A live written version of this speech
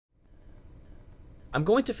I'm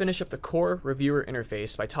going to finish up the core reviewer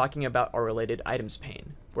interface by talking about our related items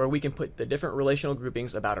pane, where we can put the different relational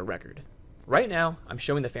groupings about a record. Right now, I'm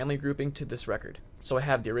showing the family grouping to this record, so I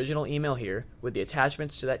have the original email here with the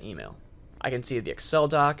attachments to that email. I can see the Excel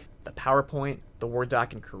doc, the PowerPoint, the Word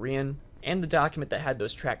doc in Korean, and the document that had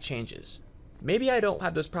those track changes. Maybe I don't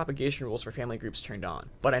have those propagation rules for family groups turned on,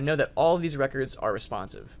 but I know that all of these records are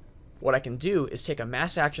responsive. What I can do is take a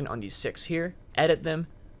mass action on these 6 here, edit them,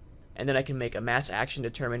 and then I can make a mass action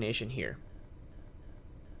determination here.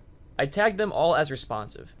 I'd tag them all as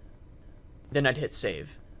responsive. Then I'd hit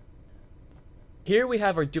save. Here we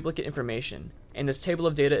have our duplicate information, and this table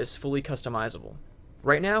of data is fully customizable.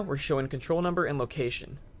 Right now we're showing control number and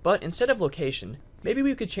location, but instead of location, maybe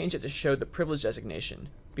we could change it to show the privilege designation,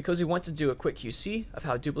 because we want to do a quick QC of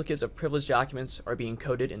how duplicates of privileged documents are being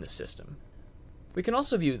coded in the system. We can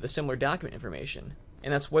also view the similar document information,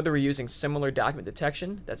 and that's whether we're using similar document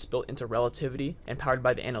detection that's built into Relativity and powered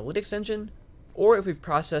by the analytics engine, or if we've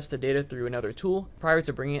processed the data through another tool prior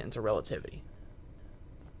to bringing it into Relativity.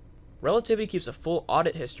 Relativity keeps a full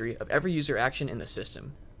audit history of every user action in the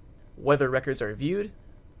system, whether records are viewed,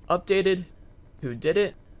 updated, who did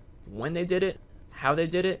it, when they did it, how they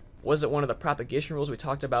did it, was it one of the propagation rules we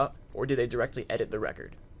talked about, or did they directly edit the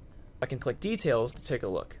record? I can click Details to take a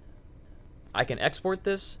look. I can export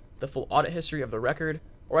this, the full audit history of the record,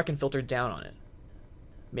 or I can filter down on it.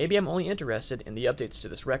 Maybe I'm only interested in the updates to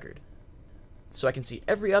this record, so I can see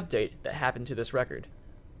every update that happened to this record.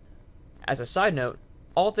 As a side note,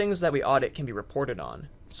 all things that we audit can be reported on,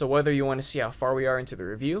 so whether you want to see how far we are into the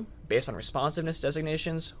review, based on responsiveness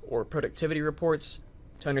designations, or productivity reports,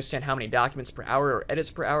 to understand how many documents per hour or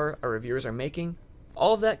edits per hour our reviewers are making,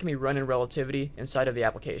 all of that can be run in Relativity inside of the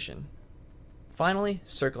application. Finally,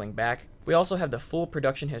 circling back, we also have the full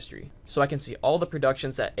production history, so I can see all the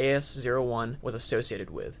productions that AS01 was associated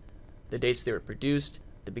with, the dates they were produced,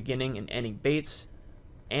 the beginning and ending dates,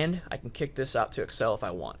 and I can kick this out to Excel if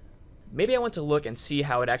I want. Maybe I want to look and see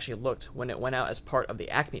how it actually looked when it went out as part of the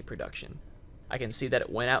Acme production. I can see that it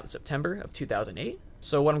went out in September of 2008,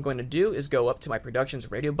 so what I'm going to do is go up to my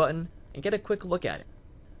Productions radio button and get a quick look at it.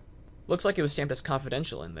 Looks like it was stamped as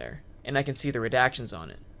confidential in there, and I can see the redactions on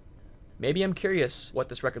it. Maybe I'm curious what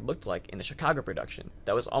this record looked like in the Chicago production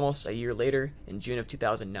that was almost a year later in June of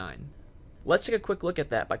 2009. Let's take a quick look at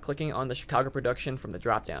that by clicking on the Chicago production from the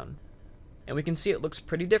dropdown, and we can see it looks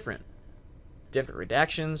pretty different. Different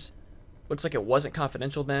redactions. Looks like it wasn't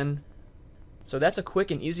confidential then. So that's a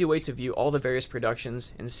quick and easy way to view all the various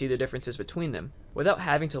productions and see the differences between them without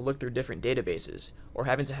having to look through different databases or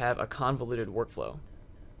having to have a convoluted workflow.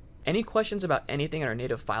 Any questions about anything in our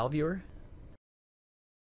native file viewer?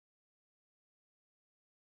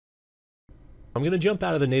 I'm going to jump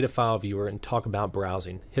out of the native file viewer and talk about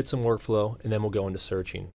browsing, hit some workflow, and then we'll go into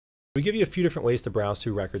searching. We give you a few different ways to browse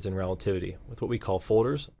through records in Relativity with what we call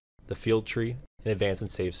folders, the field tree, and advanced and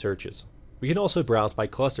saved searches. We can also browse by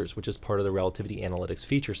clusters, which is part of the Relativity Analytics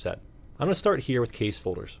feature set. I'm going to start here with case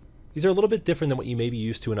folders. These are a little bit different than what you may be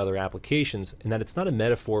used to in other applications in that it's not a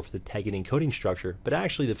metaphor for the tagging and coding structure, but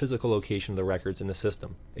actually the physical location of the records in the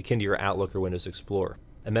system, akin to your Outlook or Windows Explorer,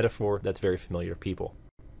 a metaphor that's very familiar to people.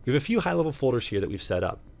 We have a few high-level folders here that we've set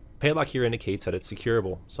up. Padlock here indicates that it's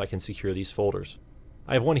securable, so I can secure these folders.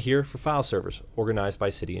 I have one here for file servers, organized by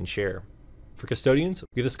city and share. For custodians,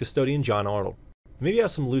 we have this custodian John Arnold. Maybe you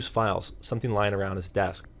have some loose files, something lying around his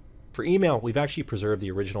desk. For email, we've actually preserved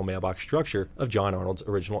the original mailbox structure of John Arnold's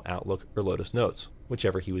original Outlook or Lotus Notes,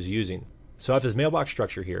 whichever he was using. So I have his mailbox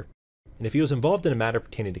structure here. And if he was involved in a matter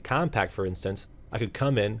pertaining to Compact, for instance, I could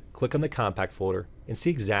come in, click on the Compact folder, and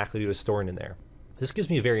see exactly what he was storing in there. This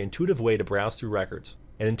gives me a very intuitive way to browse through records.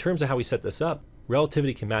 And in terms of how we set this up,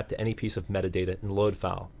 Relativity can map to any piece of metadata in the load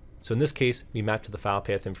file. So in this case, we map to the file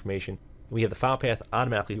path information, and we have the file path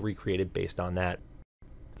automatically recreated based on that.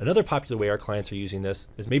 Another popular way our clients are using this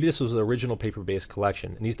is maybe this was an original paper-based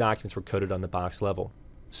collection, and these documents were coded on the box level.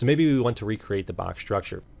 So maybe we want to recreate the box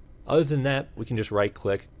structure. Other than that, we can just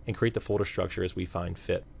right-click and create the folder structure as we find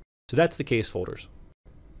fit. So that's the case folders.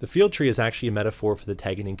 The field tree is actually a metaphor for the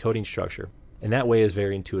tagging and coding structure, and that way is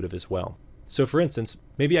very intuitive as well. So for instance,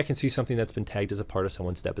 maybe I can see something that's been tagged as a part of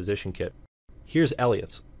someone's deposition kit. Here's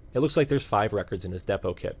Elliot's. It looks like there's 5 records in his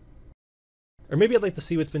depo kit. Or maybe I'd like to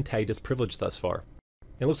see what's been tagged as privileged thus far.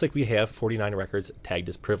 It looks like we have 49 records tagged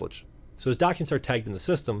as privileged. So as documents are tagged in the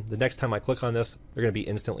system, the next time I click on this, they're going to be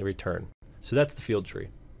instantly returned. So that's the field tree.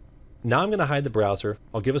 Now I'm going to hide the browser.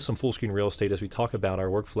 I'll give us some full screen real estate as we talk about our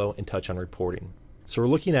workflow and touch on reporting. So we're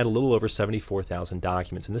looking at a little over 74,000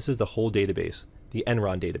 documents, and this is the whole database, the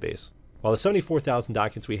Enron database. While the 74,000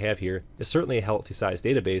 documents we have here is certainly a healthy sized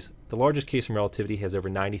database, the largest case in Relativity has over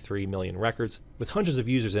 93 million records, with hundreds of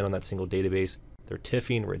users in on that single database. They're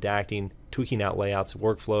tiffing, redacting, tweaking out layouts and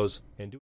workflows, and